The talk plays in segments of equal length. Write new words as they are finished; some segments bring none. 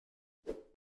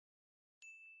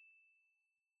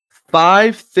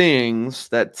5 things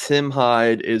that Tim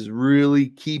Hyde is really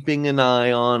keeping an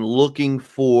eye on, looking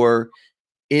for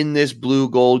in this blue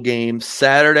gold game.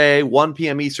 Saturday, 1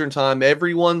 p.m. Eastern time,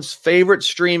 everyone's favorite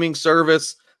streaming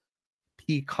service,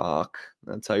 Peacock.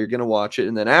 That's how you're going to watch it.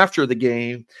 And then after the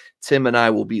game, Tim and I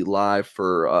will be live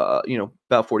for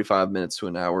about 45 minutes to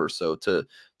an hour or so to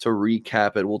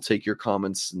recap it. We'll take your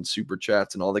comments and super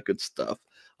chats and all that good stuff.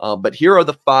 But here are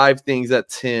the 5 things that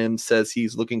Tim says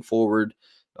he's looking forward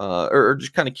or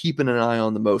just kind of keeping an eye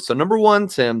on the most. So number 1,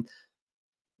 Tim,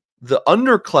 the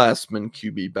underclassmen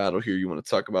QB battle here. You want to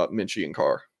talk about Minchey and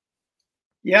Carr?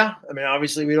 Yeah, I mean,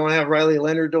 obviously we don't have Riley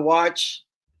Leonard to watch,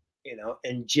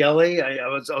 and Jelly. I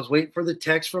was waiting for the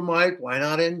text from Mike. Why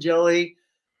not Jelly?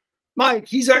 Mike,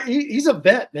 he's a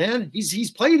vet, man.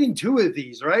 He's played in 2 of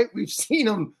these, right? We've seen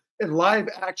him in live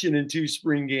action in 2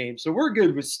 spring games, so we're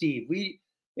good with Steve. We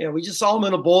just saw him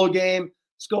in a bowl game.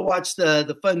 Let's go watch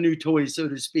the fun new toys, so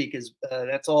to speak. As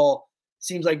that's all.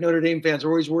 Seems like Notre Dame fans are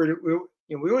always worried.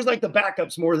 We always like the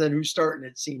backups more than who's starting.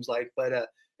 It seems like, but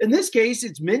in this case,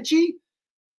 it's Minchey.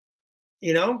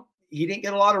 He didn't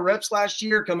get a lot of reps last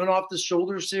year, coming off the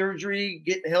shoulder surgery,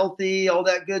 getting healthy, all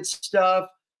that good stuff.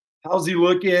 How's he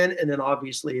looking? And then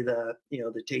obviously the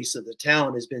taste of the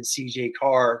town has been CJ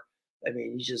Carr. I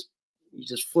mean, you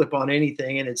just flip on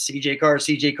anything and it's CJ Carr,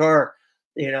 CJ Carr.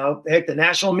 Heck, the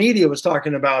national media was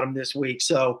talking about him this week.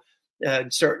 So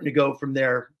starting to go from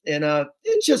there. And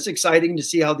it's just exciting to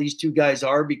see how these 2 guys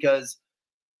are, because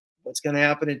what's going to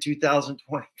happen in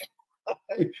 2020,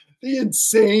 the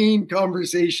insane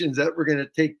conversations that were going to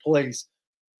take place.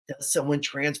 Does someone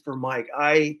transfer Mike?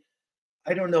 I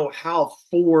don't know how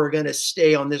 4 are going to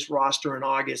stay on this roster in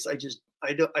August. I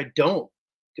don't,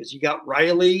 because you got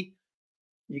Riley,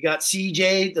 you got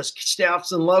CJ, the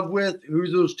staff's in love with.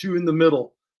 Who's those 2 in the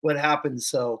middle? What happens?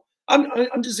 So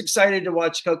I'm just excited to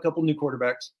watch a couple new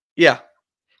quarterbacks. Yeah.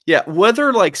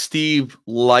 Whether like Steve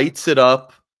lights it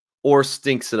up or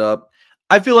stinks it up,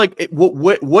 I feel like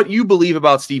what you believe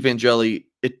about Steve Angeli,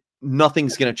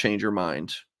 nothing's going to change your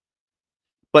mind.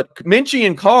 But Minchey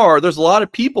and Carr, there's a lot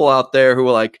of people out there who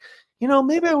are like,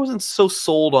 maybe I wasn't so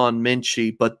sold on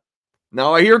Minchey, but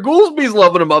now I hear Goolsby's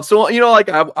loving him up. So,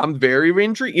 I'm very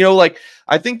intrigued.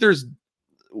 I think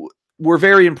we're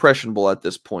very impressionable at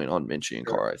this point on Minchey and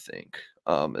Carr, I think,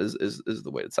 is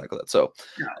the way to tackle that. So,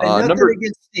 nothing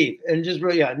against Steve. And just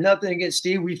really, nothing against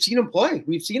Steve. We've seen him play.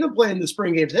 We've seen him play in the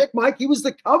spring games. Heck, Mike, he was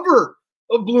the cover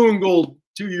of Blue and Gold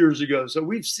 2 years ago. So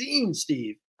we've seen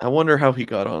Steve. I wonder how he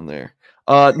got on there.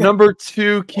 Number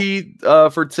 2 key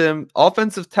for Tim,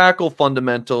 offensive tackle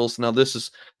fundamentals. Now this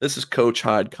is Coach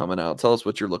Hyde coming out. Tell us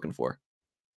what you're looking for.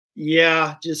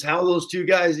 Yeah, just how those 2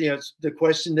 guys. It's the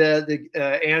question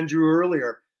that Andrew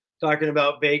earlier talking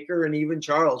about Baker and even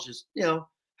Charles. Just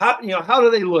how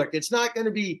do they look? It's not going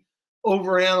to be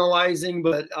overanalyzing,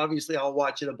 but obviously I'll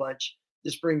watch it a bunch.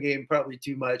 The spring game probably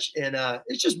too much, and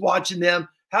it's just watching them.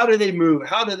 How do they move?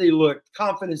 How do they look?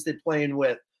 Confidence they're playing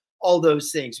with. All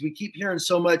those things. We keep hearing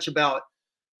so much about,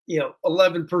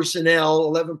 11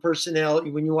 personnel.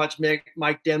 When you watch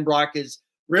Mike Denbrock is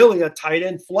really a tight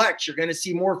end flex. You're going to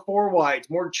see more 4 wides,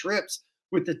 more trips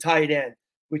with the tight end,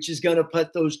 which is going to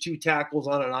put those 2 tackles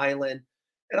on an island.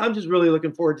 And I'm just really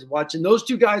looking forward to watching those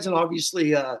 2 guys, and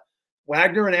obviously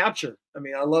Wagner and Apsher. I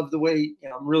mean, I love the way,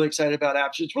 I'm really excited about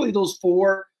Apsher. It's really those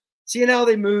 4, seeing how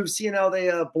they move, seeing how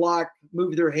they block,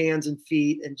 move their hands and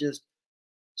feet, and just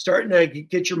starting to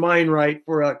get your mind right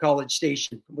for College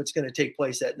Station, what's going to take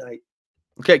place that night.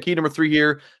 Okay, key number 3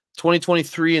 here,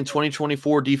 2023 and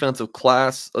 2024 defensive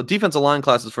line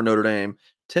classes for Notre Dame.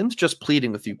 Tim's just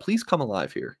pleading with you. Please come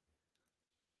alive here.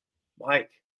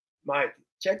 Mike,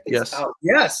 check this out.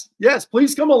 Yes,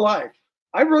 please come alive.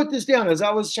 I wrote this down as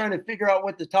I was trying to figure out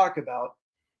what to talk about.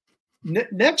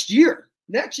 Next year,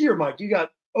 Mike, you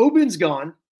got Obin's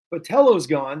gone, Botello's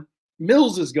gone,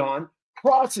 Mills is gone,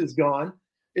 Cross is gone.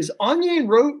 Is Anya and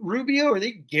Rubio, are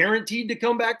they guaranteed to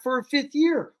come back for a 5th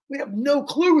year? We have no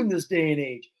clue in this day and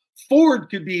age. Ford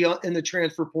could be in the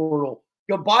transfer portal.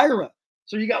 Gabira.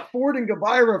 So you got Ford and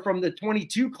Gabira from the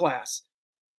 22 class.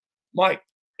 Mike,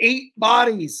 8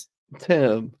 bodies.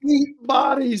 Tim. 8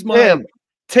 bodies, Mike.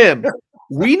 Tim,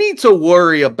 we need to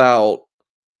worry about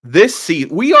this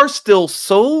season. We have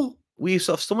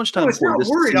so much time before this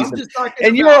season.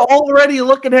 And you're already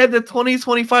looking ahead to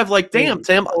 2025. Like, damn,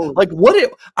 Tim. Like,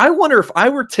 I wonder if I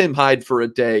were Tim Hyde for a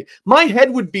day, my head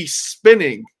would be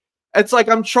spinning. It's like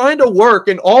I'm trying to work,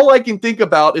 and all I can think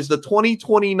about is the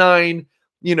 2029,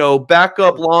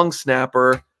 backup long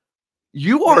snapper.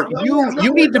 You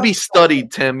need to be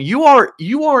studied, Tim. You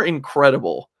are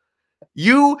incredible.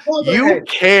 You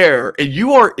care, and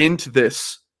you are into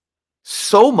this.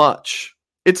 so much.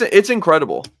 It's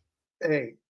incredible.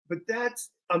 Hey, but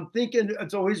I'm thinking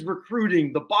it's always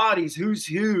recruiting, the bodies, who's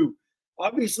who.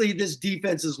 Obviously, this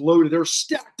defense is loaded. They're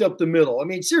stacked up the middle. I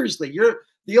mean, seriously, you're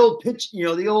the old pitch,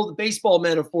 the old baseball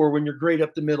metaphor when you're great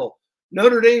up the middle.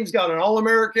 Notre Dame's got an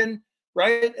All-American,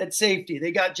 right, at safety.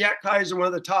 They got Jack Kaiser, one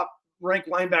of the top ranked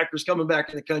linebackers coming back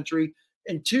in the country,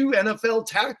 and 2 NFL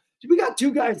tackles. We got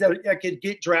 2 guys that could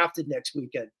get drafted next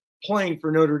weekend playing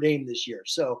for Notre Dame this year.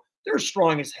 So they're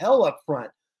strong as hell up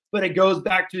front. But it goes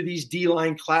back to these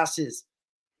D-line classes.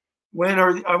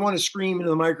 I want to scream into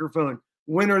the microphone,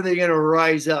 when are they going to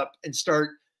rise up and start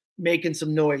making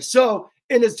some noise? So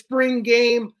in a spring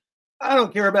game, I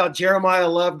don't care about Jeremiah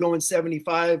Love going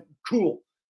 75. Cool.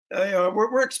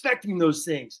 We're expecting those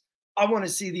things. I want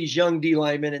to see these young D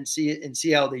linemen and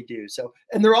see how they do. So,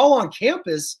 and they're all on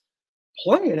campus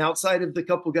playing outside of the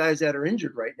couple guys that are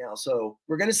injured right now. So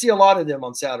we're going to see a lot of them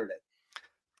on Saturday.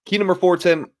 Key number 4,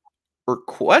 Tim. Or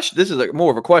question. This is more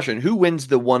of a question. Who wins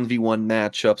the 1v1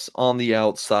 matchups on the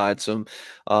outside? Some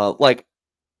like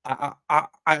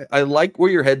I like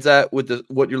where your head's at with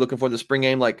what you're looking for in the spring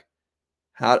game. Like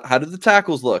how do the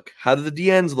tackles look? How do the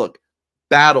DNs look?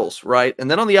 Battles, right? And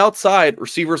then on the outside,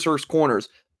 receivers versus corners,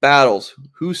 battles.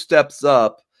 Who steps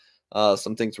up?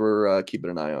 Some things we're keeping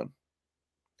an eye on.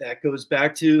 That goes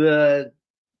back to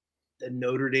the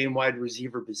Notre Dame wide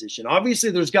receiver position.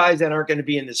 Obviously, there's guys that aren't going to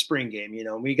be in the spring game.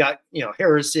 We got,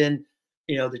 Harrison,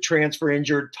 the transfer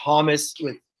injured, Thomas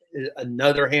with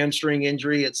another hamstring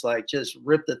injury. It's like, just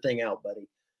rip the thing out, buddy.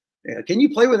 Can you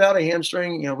play without a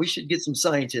hamstring? We should get some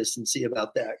scientists and see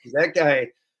about that, because that guy,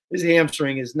 his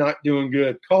hamstring is not doing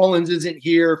good. Collins isn't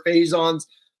here. Faison's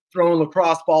throwing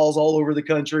lacrosse balls all over the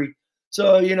country.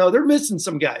 So, they're missing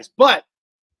some guys. But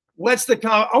I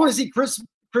want to see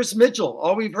Chris Mitchell.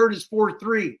 All we've heard is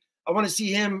 4-3. I want to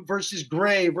see him versus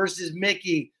Gray, versus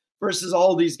Mickey, versus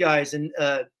all these guys. And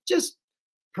just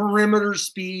perimeter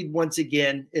speed once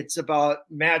again. It's about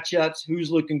matchups, who's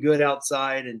looking good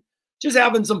outside, and just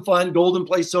having some fun. Golden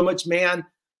plays so much man.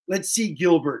 Let's see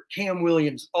Gilbert, Cam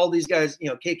Williams, all these guys,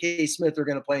 KK Smith are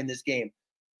going to play in this game.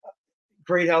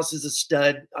 Greathouse is a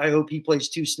stud. I hope he plays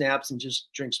 2 snaps and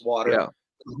just drinks water. Yeah.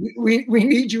 We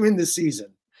need you in the season.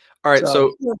 All right,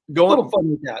 so going a little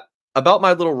fun with that. About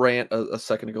my little rant a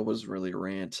second ago was really a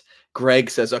rant. Greg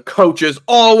says a coach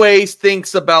always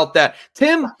thinks about that.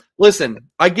 Tim, listen,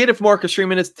 I get if Marcus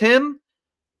Freeman is. Tim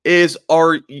is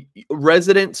our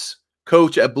resident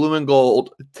coach at Blue and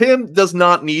Gold. Tim does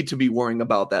not need to be worrying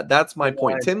about that. That's my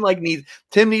point. Tim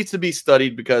needs to be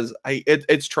studied, because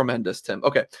it's tremendous, Tim.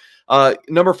 Okay.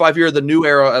 Number 5 here, the new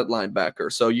era at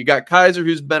linebacker. So you got Kaiser,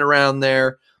 who's been around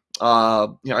there.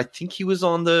 I think he was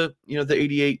on the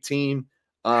 88 team.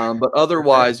 But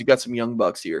otherwise, you got some young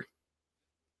bucks here.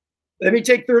 Let me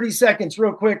take 30 seconds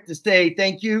real quick to say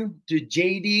thank you to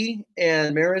JD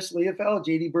and Maris Leofeld,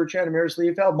 JD Bertrand and Maris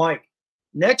Leofeld. Mike,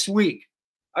 next week,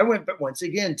 I went, but once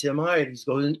again, Tim Hyde, he's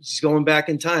going back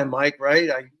in time, Mike,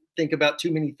 right? I think about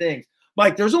too many things.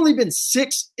 Mike, there's only been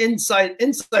 6 inside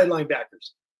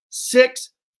linebackers. 6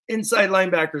 inside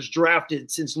linebackers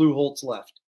drafted since Lou Holtz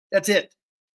left. That's it.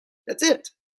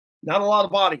 Not a lot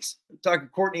of bodies. I'm talking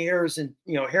Courtney Harrison,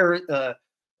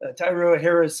 Tyrell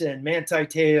Harrison, Manti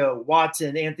Te'o,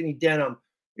 Watson, Anthony Denham,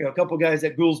 a couple guys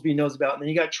that Goolsby knows about. And then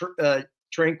you got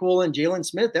Tranquil and Jalen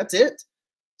Smith. That's it.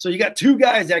 So you got 2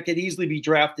 guys that could easily be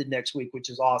drafted next week, which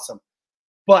is awesome.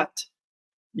 But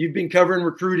you've been covering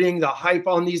recruiting, the hype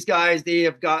on these guys. They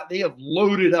have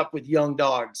loaded up with young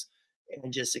dogs,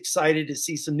 and just excited to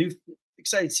see some new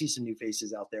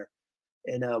faces out there.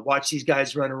 And watch these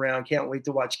guys run around. Can't wait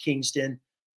to watch Kingston,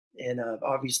 and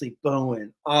obviously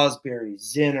Bowen, Osbury,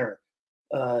 Zinner,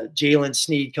 Jalen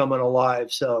Sneed coming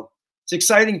alive. So it's an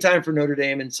exciting time for Notre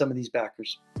Dame and some of these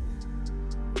backers.